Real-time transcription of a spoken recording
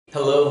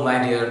Hello my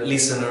dear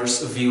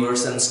listeners,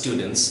 viewers and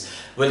students.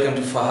 Welcome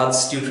to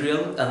Fahad's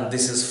tutorial, and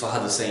this is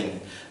Fahad Hossain.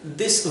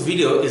 This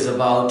video is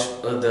about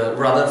the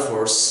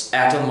Rutherford's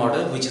atom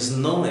model, which is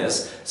known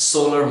as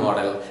solar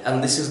model,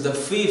 and this is the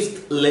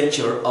fifth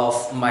lecture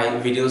of my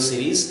video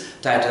series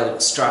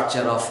titled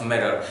Structure of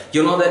Matter.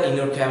 You know that in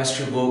your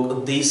chemistry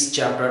book this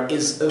chapter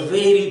is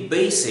very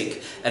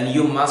basic and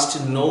you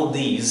must know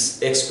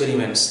these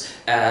experiments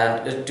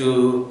and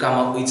to come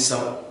up with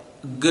some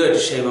good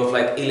shape of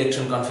like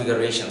electron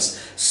configurations.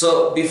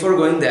 So before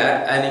going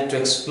that, I need to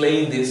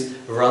explain this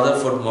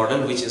Rutherford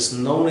model, which is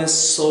known as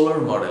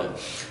solar model.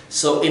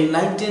 So in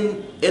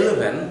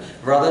 1911,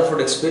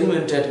 Rutherford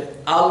experimented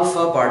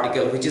alpha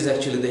particle, which is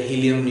actually the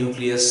helium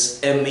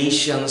nucleus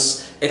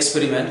emissions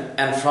experiment,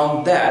 and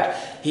from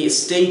that he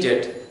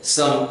stated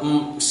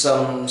some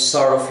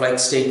sort of like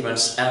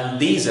statements, and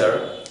these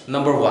are: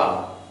 number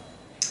one,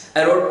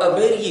 I wrote a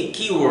very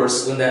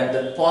keywords in that,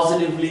 the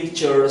positively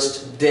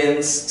charged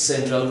dense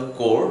central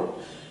core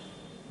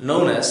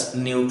known as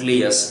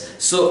nucleus.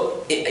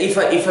 So if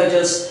I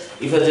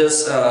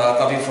just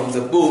copy from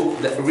the book,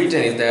 that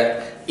written is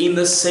that in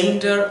the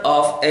center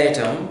of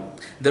atom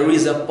there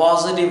is a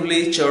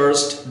positively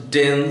charged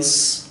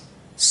dense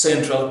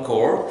central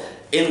core.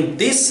 In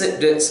this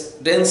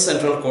dense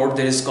central core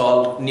there is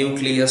called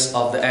nucleus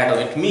of the atom.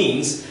 It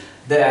means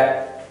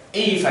that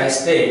if I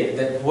state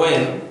that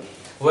when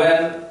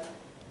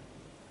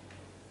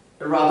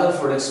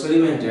Rutherford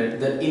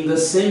experimented that in the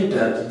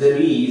center there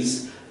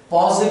is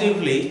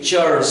positively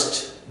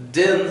charged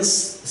dense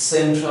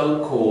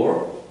central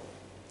core,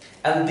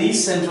 and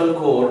this central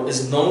core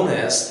is known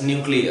as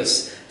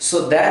nucleus.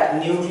 So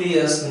that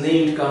nucleus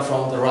named comes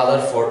from the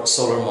Rutherford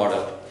solar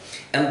model.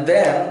 And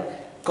then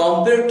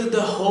compared to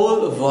the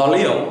whole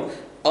volume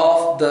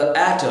of the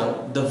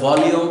atom, the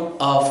volume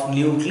of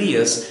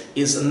nucleus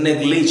is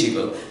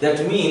negligible.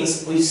 That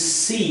means we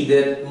see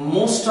that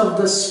most of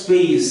the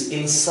space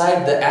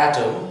inside the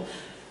atom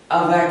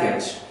are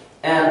vacant,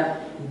 and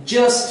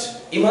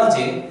just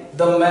imagine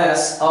the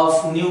mass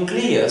of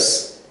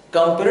nucleus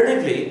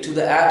comparatively to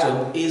the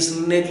atom is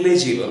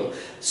negligible.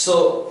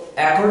 So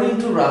according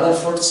to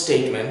Rutherford's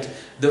statement,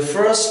 the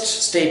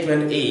first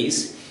statement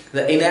is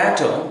that in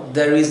atom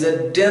there is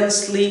a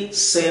densely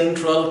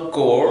central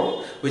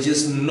core which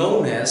is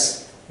known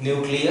as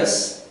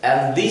nucleus,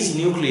 and this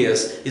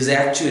nucleus is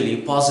actually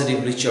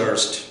positively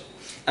charged,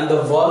 and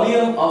the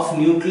volume of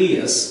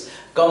nucleus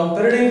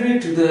comparatively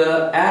to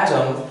the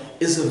atom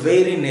is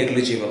very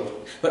negligible.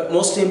 But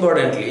most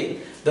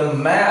importantly, the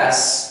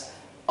mass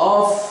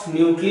of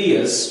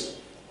nucleus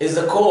is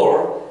the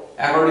core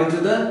according to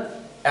the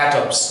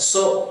atoms.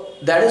 So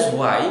that is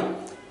why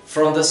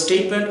from the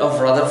statement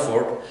of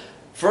Rutherford,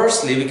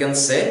 firstly we can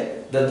say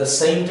that the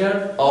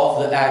center of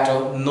the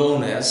atom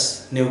known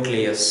as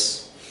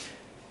nucleus.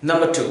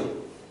 Number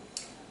two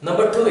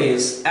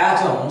is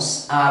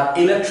atoms are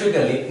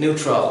electrically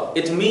neutral.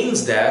 It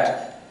means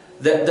that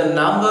the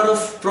number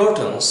of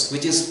protons,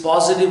 which is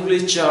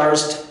positively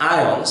charged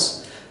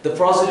ions, the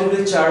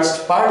positively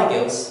charged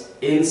particles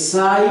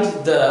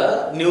inside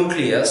the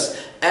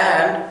nucleus,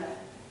 and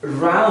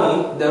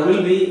around there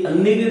will be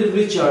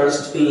negatively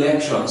charged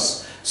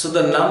electrons. So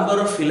the number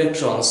of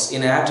electrons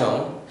in an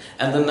atom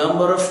and the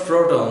number of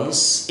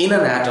protons in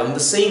an atom, the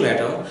same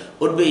atom,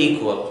 would be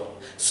equal.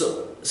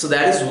 So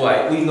that is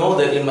why we know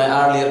that in my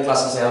earlier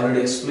classes I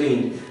already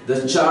explained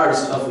the charge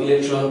of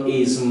electron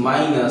is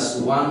minus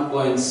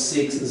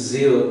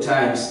 1.60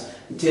 times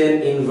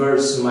 10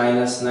 inverse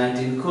minus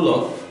 19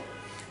 coulomb,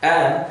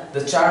 and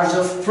the charge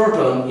of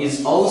proton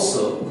is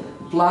also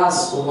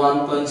plus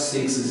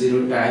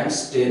 1.60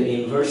 times 10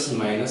 inverse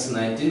minus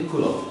 19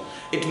 coulomb.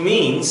 It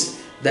means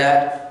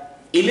that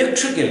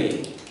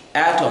electrically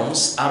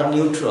atoms are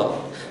neutral.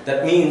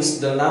 That means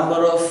the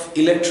number of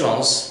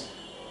electrons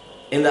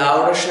in the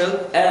outer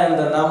shell and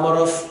the number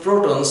of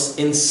protons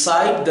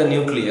inside the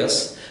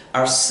nucleus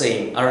are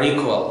same, are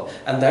equal,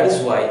 and that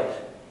is why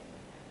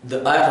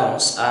the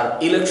atoms are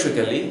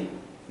electrically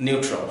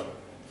neutral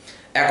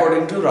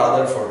according to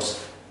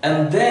Rutherford's.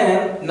 And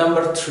then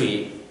number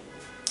three,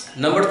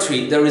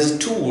 there is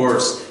two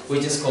words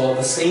which is called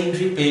the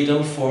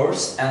centripetal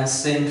force and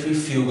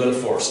centrifugal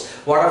force.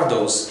 What are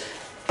those?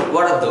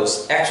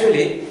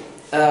 Actually,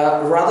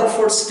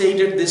 Rutherford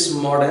stated this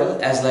model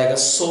as like a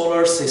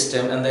solar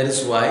system, and that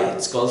is why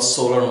it's called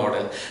solar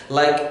model.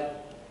 Like,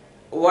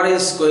 what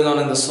is going on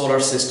in the solar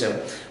system?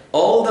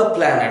 All the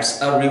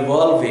planets are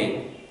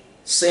revolving,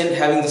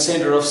 having the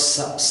center of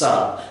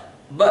sun.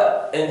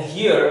 But in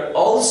here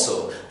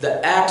also the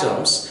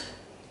atoms,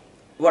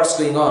 what's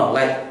going on?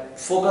 Like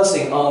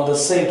focusing on the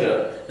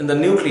center in the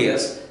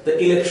nucleus, the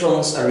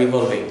electrons are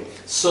revolving.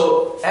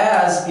 So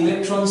as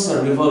electrons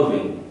are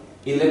revolving,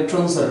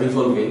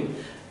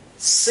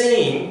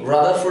 same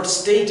Rutherford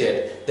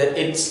stated that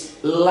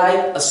it's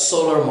like a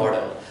solar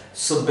model.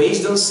 So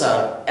based on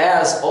sun,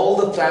 as all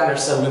the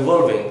planets are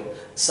revolving,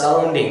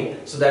 surrounding,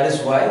 so that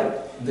is why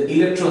the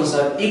electrons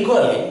are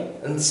equally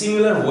in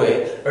similar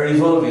way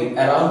revolving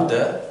around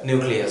the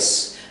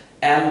nucleus.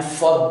 And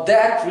for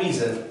that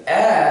reason,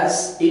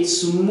 as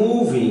it's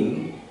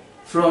moving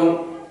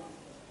from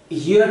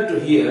here to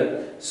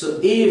here, so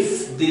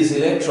if these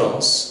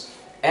electrons,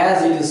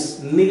 as it is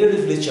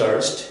negatively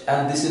charged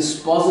and this is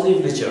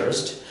positively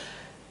charged,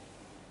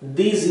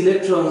 these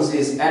electrons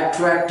is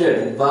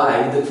attracted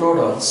by the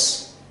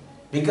protons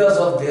because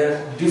of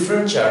their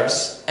different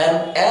charges,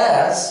 and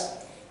as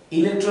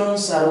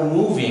electrons are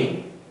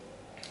moving,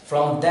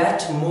 from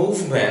that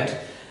movement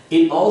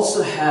it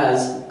also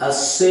has a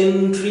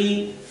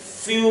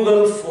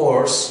centrifugal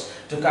force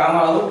to come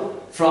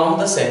out from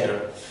the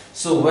center.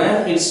 So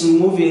when it's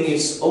moving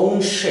its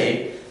own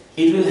shape,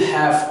 it will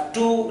have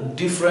two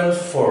different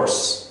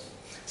forces.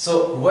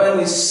 So when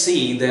we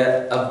see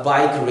that a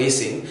bike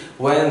racing,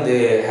 when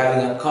they're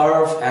having a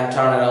curve and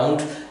turn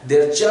around,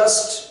 they're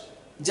just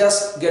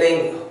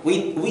getting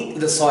with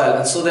the soil,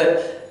 and so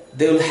that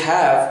they will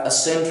have a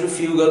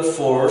centrifugal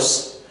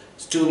force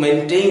to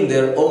maintain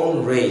their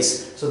own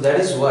race. So that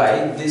is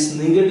why this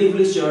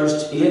negatively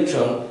charged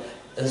electron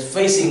is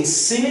facing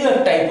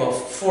similar type of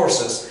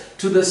forces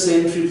to the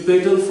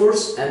centripetal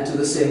force and to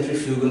the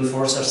centrifugal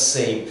force are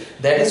same.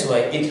 That is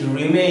why it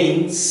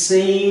remains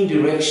same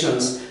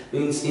directions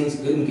in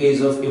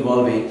case of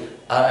evolving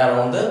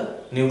around the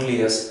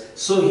nucleus.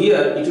 So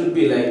here it would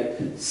be like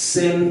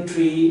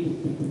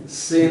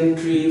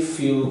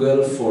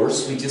centrifugal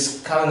force which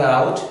is coming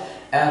out,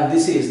 and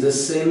this is the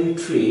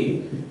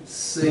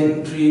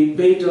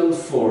centripetal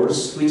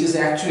force which is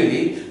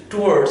actually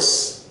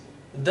towards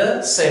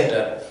the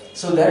center.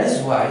 So that is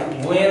why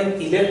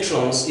when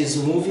electrons is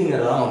moving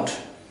around,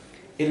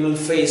 it will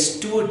face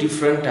two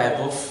different type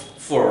of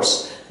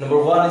force.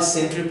 Number one is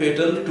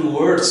centripetal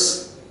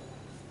towards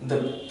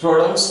the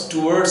protons,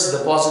 towards the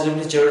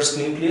positively charged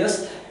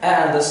nucleus,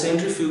 and the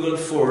centrifugal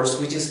force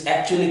which is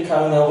actually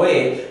coming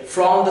away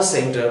from the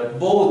center.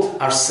 Both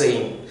are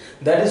same.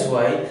 That is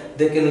why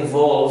they can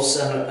evolve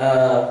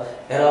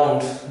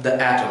around the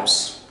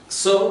atoms.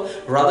 So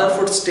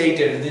Rutherford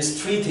stated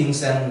these three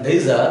things, and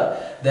these are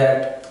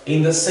that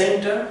in the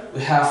center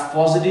we have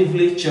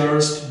positively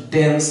charged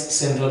dense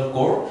central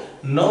core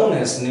known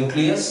as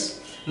nucleus.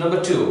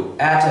 Number two,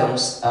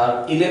 atoms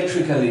are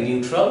electrically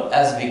neutral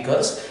as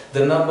because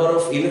the number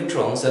of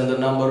electrons and the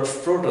number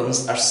of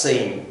protons are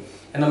same.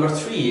 And number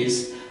three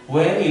is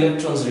when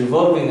electrons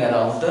revolving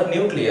around the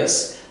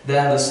nucleus,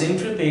 then the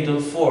centripetal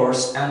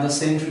force and the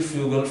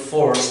centrifugal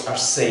force are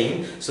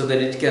same, so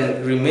that it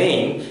can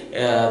remain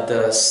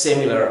the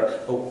similar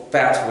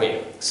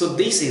pathway. So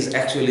this is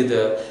actually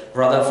the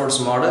Rutherford's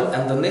model,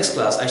 and the next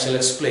class I shall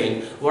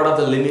explain what are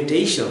the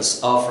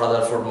limitations of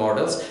Rutherford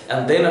models,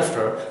 and then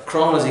after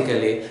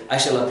chronologically I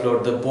shall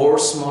upload the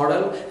Bohr's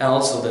model and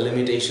also the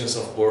limitations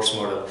of Bohr's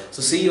model.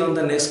 So see you on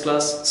the next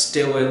class.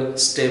 Stay well,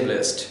 stay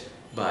blessed.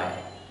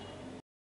 Bye.